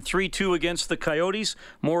overtime, 3-2 against the Coyotes.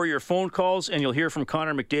 More of your phone calls, and you'll hear from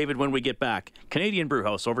Connor McDavid when we get back. Canadian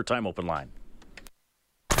Brewhouse Overtime Open Line.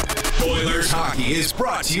 Oilers hockey is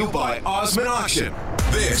brought to you by Osmond Auction.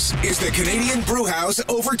 This is the Canadian Brewhouse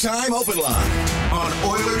Overtime Open Line on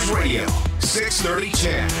Oilers Radio, 630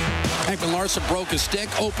 CHED. Ekman Larsson broke his stick,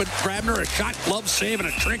 open Grabner, a shot, glove save, and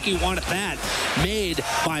a tricky one at that. Made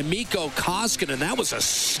by Mikko Koskinen. That was a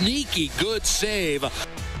sneaky good save.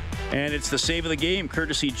 And it's the save of the game,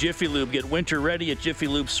 courtesy Jiffy Lube. Get winter ready at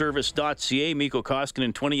jiffylubeservice.ca. Mikko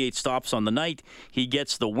Koskinen, 28 stops on the night. He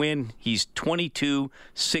gets the win. He's 22,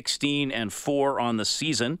 16, and 4 on the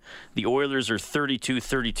season. The Oilers are 32,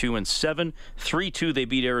 32, and 7. 3-2, they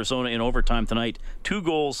beat Arizona in overtime tonight. 2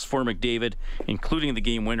 goals for McDavid, including the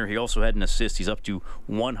game winner. He also had an assist. He's up to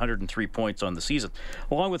 103 points on the season.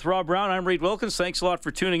 Along with Rob Brown, I'm Reed Wilkins. Thanks a lot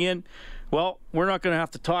for tuning in. Well, we're not going to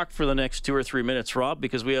have to talk for the next 2 or 3 minutes, Rob,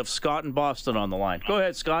 because we have Scott in Boston on the line. Go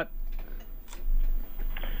ahead, Scott.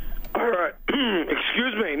 All right.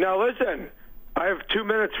 Excuse me. Now, listen. I have 2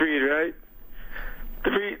 minutes for you, right?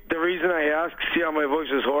 The reason I ask, see how my voice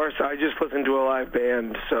is hoarse, I just listened to a live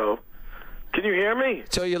band, so... Can you hear me?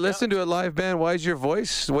 So you listen to a live band. Why is your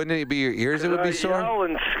voice? Wouldn't it be your ears that would be sore? I yell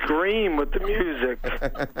and scream with the music.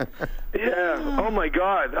 Yeah. Oh my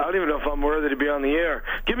God. I don't even know if I'm worthy to be on the air.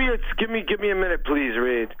 Give me a minute, please,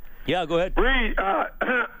 Reed. Yeah, go ahead. Reed,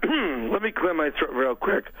 let me clear my throat real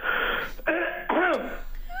quick.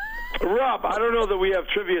 Rob, I don't know that we have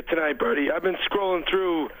trivia tonight, buddy. I've been scrolling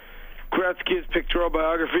through Gretzky's pictorial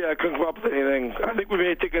biography. I couldn't come up with anything. I think we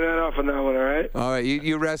may take a night off on that one, all right? All right,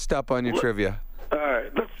 you rest up on your trivia. All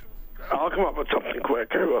right, I'll come up with something quick.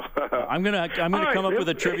 I will. I'm gonna come up with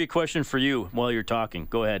a trivia question for you while you're talking.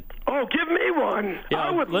 Go ahead. Oh, give me one. Yeah,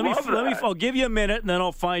 I would love that. I'll give you a minute, and then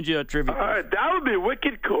I'll find you a trivia question. All right, that would be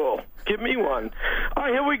wicked cool. Give me one. All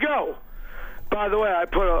right, here we go. By the way, I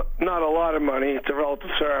put not a lot of money. It's a relative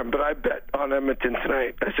term, but I bet on Edmonton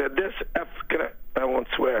tonight. I said I won't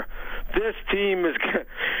swear. This team is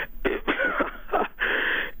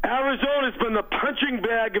Arizona's been the punching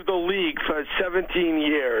bag of the league for 17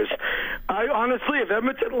 years. I honestly, if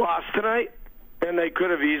Edmonton lost tonight, and they could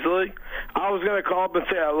have easily, I was going to call up and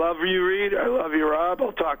say, I love you, Reed. I love you, Rob.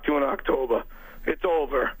 I'll talk to you in October. It's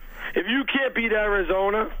over. If you can't beat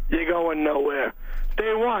Arizona, you're going nowhere.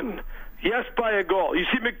 They won. Yes, by a goal. You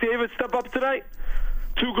see McDavid step up tonight?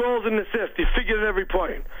 2 goals and an assist. He figured at every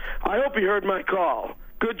point. I hope he heard my call.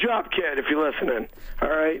 Good job, kid, if you're listening. All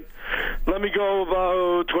right? Let me go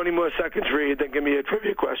about 20 more seconds, Reed, then give me a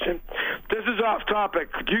trivia question. This is off topic.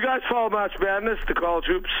 Do you guys follow March Madness, the college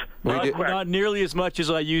hoops? Not nearly as much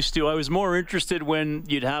as I used to. I was more interested when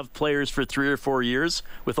you'd have players for 3 or 4 years.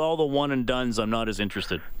 With all the one-and-dones, I'm not as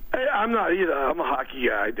interested. Hey, I'm not either. I'm a hockey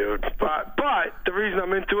guy, dude. But the reason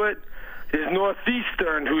I'm into it is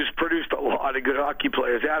Northeastern, who's produced a lot of good hockey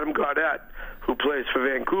players. Adam Gaudette, who plays for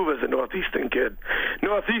Vancouver, is a Northeastern kid.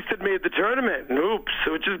 Northeastern made the tournament in hoops,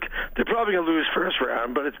 which is they're probably going to lose first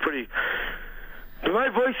round, but it's pretty. Does my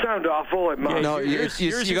voice sound awful? No, you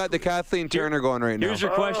got the Kathleen Turner going right now. Here's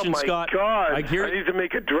your question, Scott. Oh, my God. I need to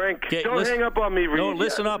make a drink. Don't hang up on me, Reed. No,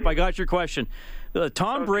 listen up. I got your question.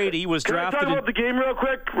 Tom Brady was drafted. Can I talk about the game real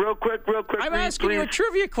quick? I'm asking you a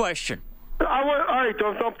trivia question. All right,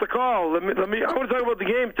 don't dump the call. Let me. I want to talk about the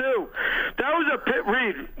game too. That was a pit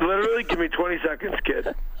read. Literally, give me 20 seconds, kid.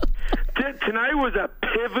 Tonight was a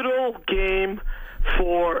pivotal game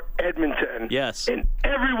for Edmonton. Yes, and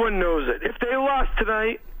everyone knows it. If they lost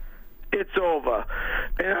tonight, it's over.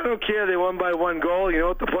 And I don't care. They won by 1 goal. You know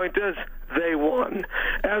what the point is? They won.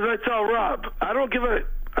 As I tell Rob, I don't give a.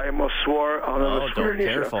 I almost swore. I'll never swear don't.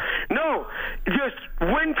 Careful. No, just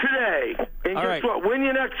win today, and All guess right. what? Win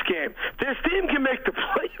your next game. This team can make the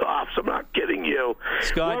playoffs. I'm not kidding you.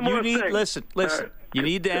 Scott, you need listen. You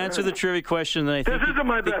need to answer the trivia question. Then I think this isn't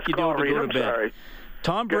my best you call, don't Reed. go to I'm bed. sorry.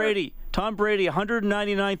 Tom Brady,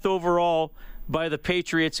 199th overall by the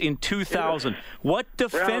Patriots in 2000. What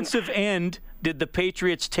defensive end did the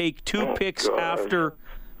Patriots take 2 picks after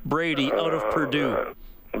Brady out of Purdue?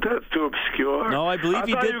 That's too obscure. No, I believe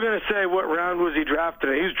he did. I thought you were going to say what round was he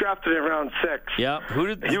drafted in. He was drafted in round 6. Yeah.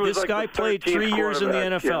 This guy played 3 years in the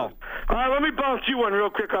NFL. Yeah. All right, let me bounce you one real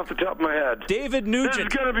quick off the top of my head. David Nugent. This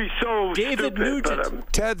is going to be so David stupid,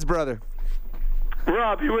 Nugent. Ted's brother.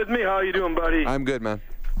 Rob, you with me? How you doing, buddy? I'm good, man.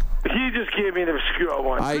 He just gave me an obscure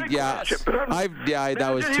one. That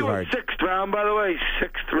was too hard. 6th round, by the way.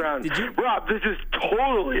 6th round. Rob, this is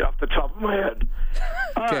totally off the top of my head.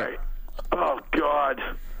 All right. Oh, God.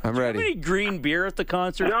 I'm ready. Any green beer at the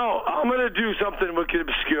concert? No, I'm going to do something wicked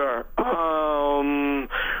obscure. Where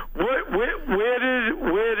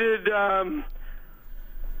did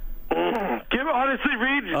honestly,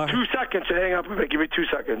 Reed, 2 seconds to hang up with me. Give me 2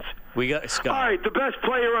 seconds. We got Scott. All right, the best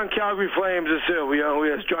player on Calgary Flames is who? We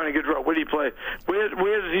have Johnny Gaudreau. Where do he play? Where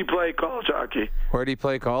does he play college hockey? Where did he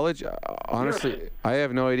play college? Honestly, I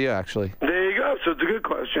have no idea, actually. There you go. So it's a good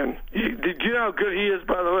question. Did you know how good he is,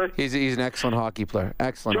 by the way? He's an excellent hockey player.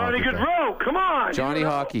 Excellent Johnny hockey player. Gaudreau, come on. Johnny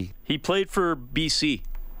Hockey. He played for BC.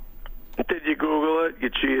 Did you Google it? You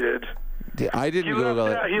cheated. I didn't Google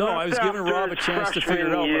it. No, I was giving Rob a chance to figure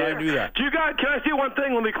it out, but I knew that. Do you guys? Can I see one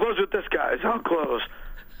thing? Let me close with this, guys. I'll close.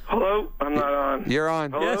 Hello? I'm not on. You're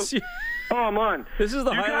on. Hello? Yes. Oh, I'm on. This is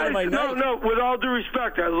the highlight of my night. No, with all due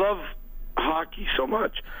respect, I love hockey so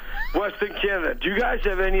much. Western Canada. Do you guys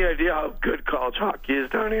have any idea how good college hockey is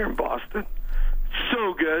down here in Boston?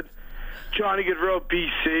 So good. Johnny Gaudreau,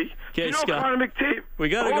 BC. Okay, you know Scott. Connor McDavid. We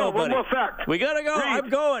got to go, buddy. One more fact. We got to go. Reed. I'm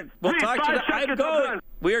going. We'll Reed, talk to you. 5 I'm seconds, going. I'm done.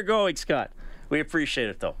 We are going, Scott. We appreciate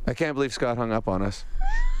it, though. I can't believe Scott hung up on us.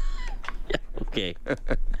 Okay.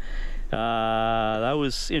 That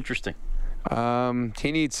was interesting.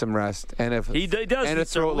 He needs some rest. And if he does. And a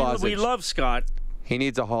throat lozenge. We love Scott. He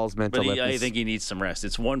needs a Hall's mental But I think he needs some rest.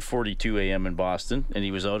 It's 1:42 a.m. in Boston, and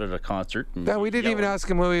he was out at a concert. Yeah, we didn't even ask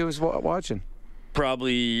him who he was watching.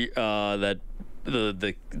 Probably the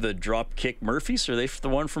Dropkick Murphys. Are they the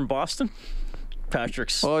one from Boston?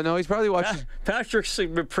 Patrick's. Oh no, he's probably watching. Patrick's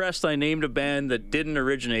impressed. I named a band that didn't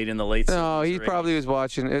originate in the late. No, he probably was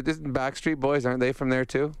watching. Backstreet Boys, aren't they from there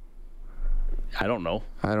too? I don't know.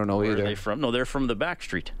 I don't know Where either. Are they from? No, they're from the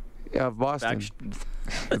Backstreet. Yeah, of Boston.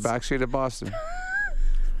 The Backstreet of Boston.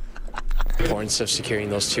 Importance of securing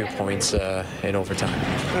those 2 points in overtime.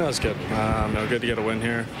 Yeah, that's good. Good to get a win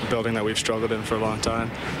here. A building that we've struggled in for a long time.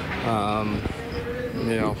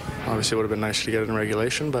 Obviously, it would have been nicer to get it in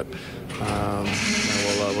regulation, but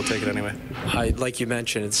we'll take it anyway. Like you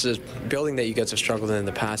mentioned, it's a building that you guys have struggled in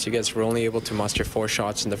the past. You guys were only able to muster 4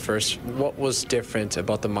 shots in the first. What was different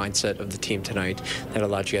about the mindset of the team tonight that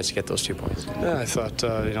allowed you guys to get those 2 points? Yeah, I thought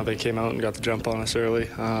they came out and got the jump on us early.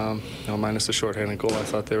 Minus the shorthanded goal, I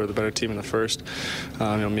thought they were the better team in the first.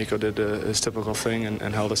 Mikko did his typical thing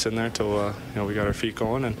and held us in there till we got our feet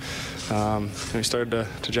going, and we started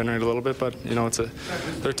to generate a little bit. But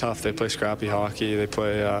they're tough. They play scrappy hockey. They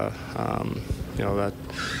play that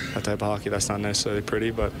type of hockey. That's not necessarily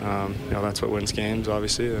pretty, but that's what wins games.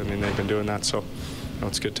 Obviously, I mean they've been doing that, so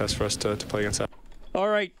it's a good test for us to play against that. All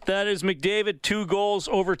right, that is McDavid, 2 goals,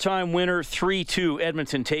 overtime winner, 3-2.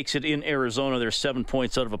 Edmonton takes it in Arizona. They're 7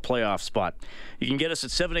 points out of a playoff spot. You can get us at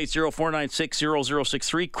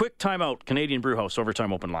 780-496-0063. Quick timeout, Canadian Brewhouse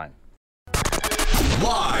Overtime Open Line.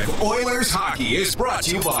 Live Oilers hockey is brought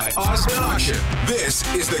to you by Osmond Auction. This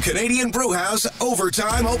is the Canadian Brewhouse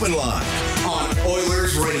Overtime Open Line on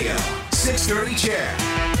Oilers Radio. 630 CHED.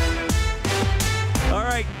 All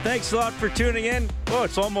right, thanks a lot for tuning in. Oh,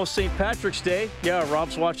 it's almost St. Patrick's Day. Yeah,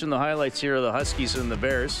 Rob's watching the highlights here of the Huskies and the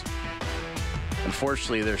Bears.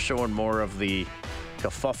 Unfortunately, they're showing more of the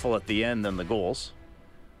kerfuffle at the end than the goals.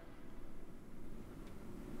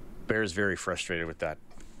 Bears very frustrated with that.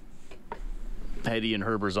 Eddie and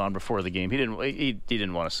Herber's on before the game. He didn't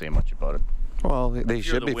want to say much about it. Well, they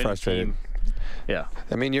should be frustrated. Team, yeah.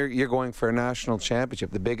 I mean, you're going for a national championship,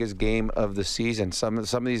 the biggest game of the season. Some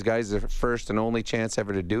of these guys are the first and only chance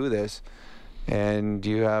ever to do this, and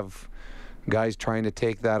you have guys trying to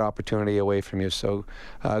take that opportunity away from you. So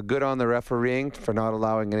good on the refereeing for not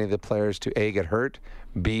allowing any of the players to A, get hurt,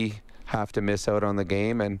 B, have to miss out on the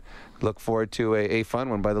game, and look forward to a fun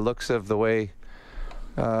one. By the looks of the way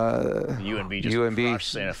UNB just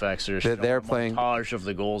crushed Santa Fe. They're playing montage of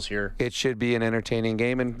the goals here. It should be an entertaining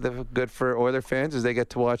game, and the good for Oiler fans is they get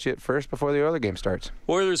to watch it first before the Oiler game starts.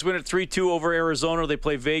 Oilers win at 3-2 over Arizona. They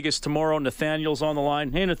play Vegas tomorrow. Nathaniel's on the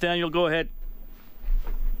line. Hey, Nathaniel, go ahead.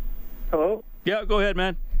 Hello? Yeah, go ahead,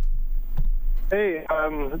 man. Hey,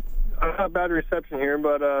 I have bad reception here,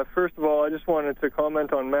 but first of all, I just wanted to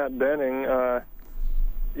comment on Matt Benning.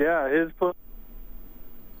 His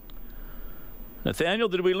Nathaniel,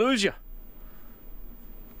 did we lose you?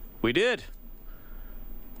 We did.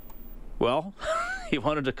 Well, he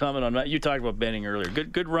wanted to comment on that. You talked about Benning earlier.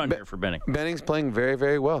 Good run here for Benning. Benning's playing very,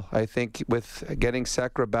 very well. I think with getting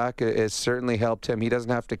Sekera back, it certainly helped him. He doesn't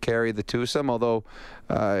have to carry the twosome, although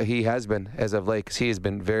he has been as of late, because he has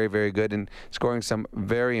been very, very good and scoring some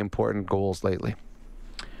very important goals lately.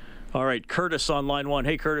 All right, Curtis on line 1.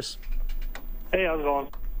 Hey, Curtis. Hey, how's it going?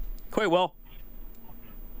 Quite well.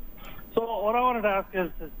 So what I wanted to ask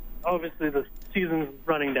is obviously the season's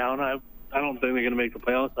running down. I don't think they're going to make the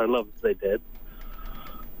playoffs. I'd love if they did.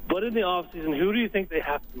 But in the offseason, who do you think they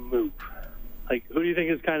have to move? Like, who do you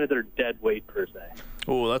think is kind of their dead weight, per se?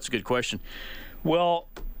 Oh, that's a good question. Well,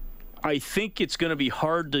 I think it's going to be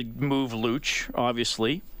hard to move Luch,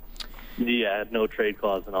 obviously. Yeah, no trade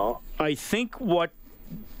clause and all. I think what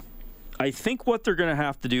they're going to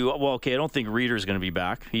have to do, well, okay, I don't think Reeder's going to be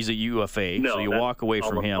back. He's a UFA, so you walk away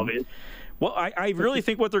from him. Obvious. Well, I really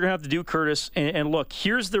think what they're going to have to do, Curtis, and look,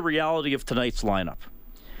 here's the reality of tonight's lineup.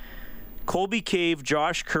 Colby Cave,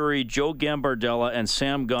 Josh Curry, Joe Gambardella, and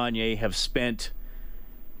Sam Gagner have spent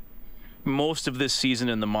most of this season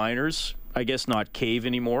in the minors. I guess not Cave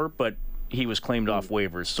anymore, but he was claimed off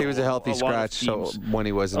waivers. So he was a healthy scratch when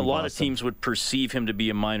he was in Boston. A lot of Boston. teams would perceive him to be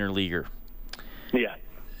a minor leaguer. Yeah.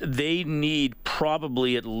 They need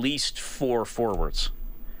probably at least 4 forwards.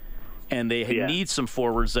 And they need some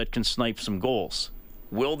forwards that can snipe some goals.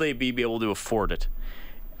 Will they be able to afford it?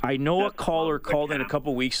 I know a caller called in a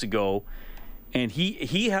couple weeks ago, and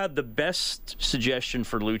he had the best suggestion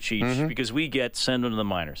for Lucic because we send him to the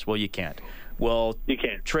minors. Well, you can't. Well, you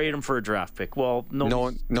can't trade him for a draft pick. Well, no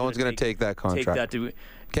one's going to take that contract.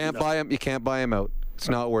 Can't buy him. You can't buy him out. It's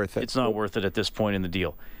not worth it. It's not worth it at this point in the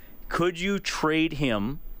deal. Could you trade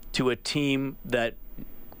him to a team that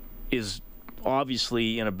is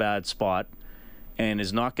obviously in a bad spot and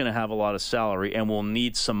is not going to have a lot of salary and will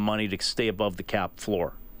need some money to stay above the cap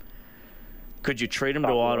floor? Could you trade him to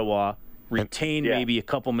Ottawa, retain maybe a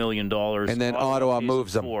couple $1 million, and then Ottawa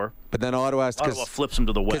moves him? But then Ottawa flips him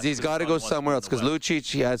to the west because he's got to go somewhere else. Because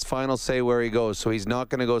Lucic has final say where he goes, so he's not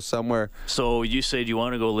going to go somewhere. So you say, do you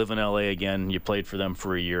want to go live in LA again? You played for them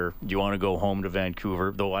for a year. Do you want to go home to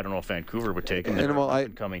Vancouver? Though I don't know if Vancouver would take him. They're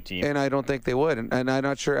an coming team, and I don't think they would, and I'm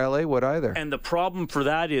not sure LA would either. And the problem for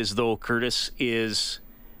that is, though, Curtis, is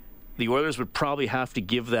the Oilers would probably have to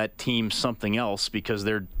give that team something else because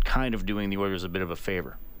they're kind of doing the Oilers a bit of a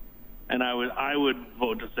favor. And I would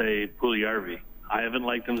vote to say Puljujarvi. I haven't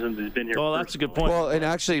liked him since he's been here. Oh, that's a good point. Well, and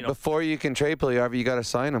actually, before you can trade Puljujarvi, you got to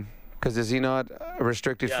sign him. Because is he not a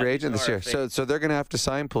restricted free agent this year? So they're going to have to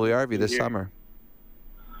sign Puljujarvi this summer.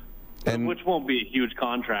 And which won't be a huge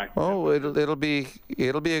contract. Oh, it'll be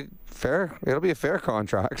a fair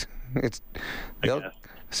contract.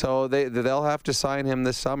 So they'll have to sign him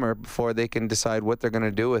this summer before they can decide what they're going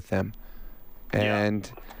to do with him.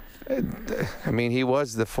 And I mean, he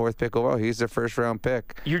was the 4th pick overall. He's the first-round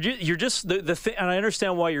pick. You're just the thing, and I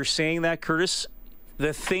understand why you're saying that, Curtis.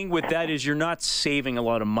 The thing with that is you're not saving a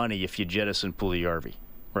lot of money if you jettison Puljujarvi,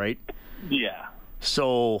 right? Yeah.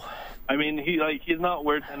 So, I mean, he's not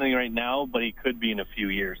worth anything right now, but he could be in a few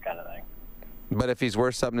years, kind of thing. But if he's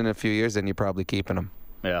worth something in a few years, then you're probably keeping him.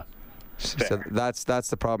 Yeah. So that's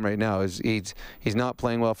the problem right now. Is he's not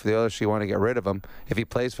playing well for the Oilers, so you want to get rid of him. If he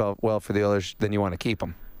plays well for the Oilers, then you want to keep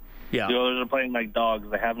him. Yeah. The Oilers are playing like dogs.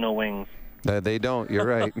 They have no wings. They don't. You're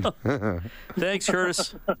right. Thanks,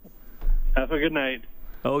 Curtis. Have a good night.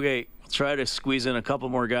 Okay, we'll try to squeeze in a couple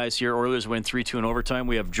more guys here. Oilers win 3-2 in overtime.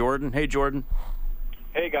 We have Jordan. Hey, Jordan.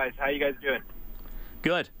 Hey, guys. How you guys doing?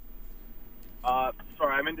 Good. Sorry,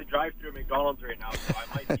 I'm in the drive-thru at McDonald's right now, so I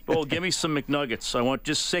might be... Oh, give me some McNuggets. I want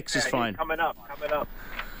just 6 is fine. Coming up.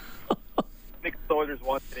 6 Oilers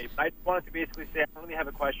won today. But I just wanted to basically say, I don't really have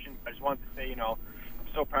a question. I just wanted to say, I'm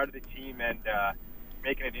so proud of the team and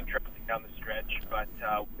making it interesting down the stretch. But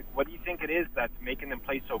what do you think it is that's making them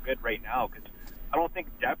play so good right now? Because I don't think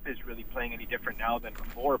depth is really playing any different now than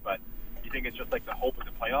before, but do you think it's just like the hope of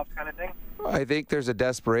the playoffs kind of thing? I think there's a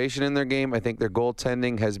desperation in their game. I think their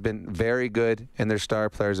goaltending has been very good, and their star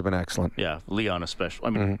players have been excellent. Yeah, Leon especially. I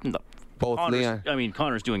mean, both Leon. I mean,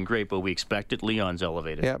 Connor's doing great, but we expect it. Leon's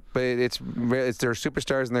elevated. Yeah, but it's their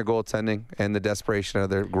superstars in their goaltending and the desperation of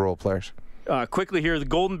their role players. Quickly here, the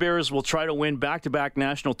Golden Bears will try to win back-to-back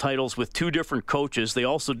national titles with 2 different coaches. They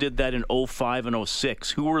also did that in 05 and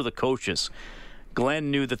 06. Who were the coaches?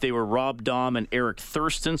 Glenn knew that they were Rob Dahm and Eric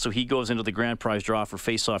Thurston, so he goes into the grand prize draw for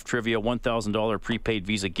face-off trivia. $1,000 prepaid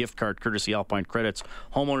Visa gift card courtesy Alpine Credits.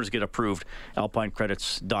 Homeowners get approved.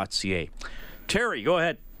 alpinecredits.ca. Terry, go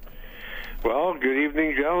ahead. Well, good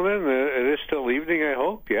evening, gentlemen. It is still evening, I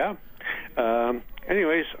hope. Yeah.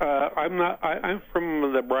 Anyways, I'm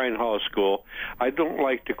from the Brian Hall School. I don't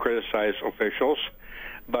like to criticize officials,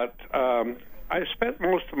 but I spent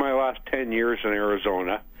most of my last 10 years in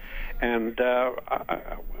Arizona. And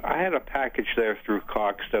I had a package there through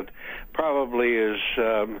Cox that probably is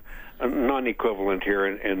non-equivalent here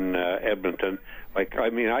in Edmonton. I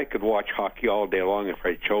could watch hockey all day long if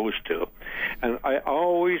I chose to. And I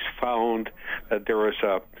always found that there was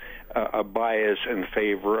a bias in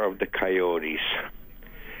favor of the Coyotes.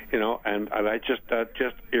 And that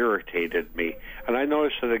just irritated me. And I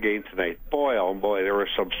noticed it again tonight. Boy, oh boy, there were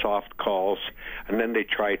some soft calls, and then they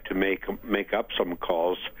tried to make up some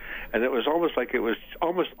calls, and it was almost like it was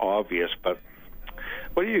almost obvious. But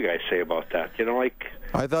what do you guys say about that?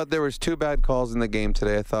 I thought there was 2 bad calls in the game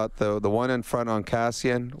today. I thought the one in front on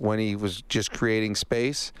Kassian when he was just creating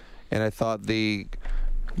space, and I thought the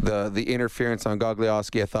interference on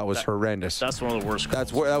Gaglioski I thought was horrendous. That's one of the worst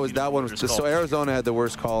calls. That one was so Arizona had the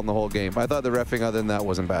worst call in the whole game. I thought the reffing other than that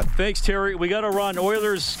wasn't bad. Thanks, Terry. We got to run.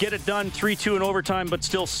 Oilers get it done 3-2 in overtime, but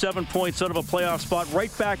still 7 points out of a playoff spot.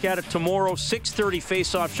 Right back at it tomorrow, 6:30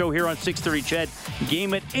 face-off show here on 6:30 CHED.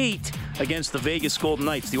 Game at 8 against the Vegas Golden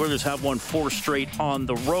Knights. The Oilers have won 4 straight on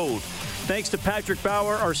the road. Thanks to Patrick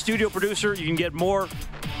Bauer, our studio producer. You can get more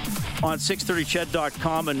on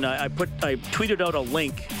 630ched.com, and I tweeted out a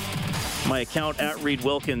link, my account at Reed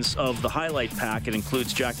Wilkins, of the highlight pack. It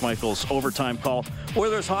includes Jack Michael's overtime call.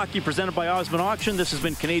 Oilers hockey presented by Osmond Auction. This has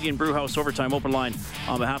been Canadian Brewhouse Overtime Open Line.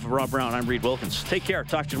 On behalf of Rob Brown, I'm Reed Wilkins. Take care.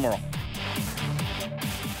 Talk to you tomorrow.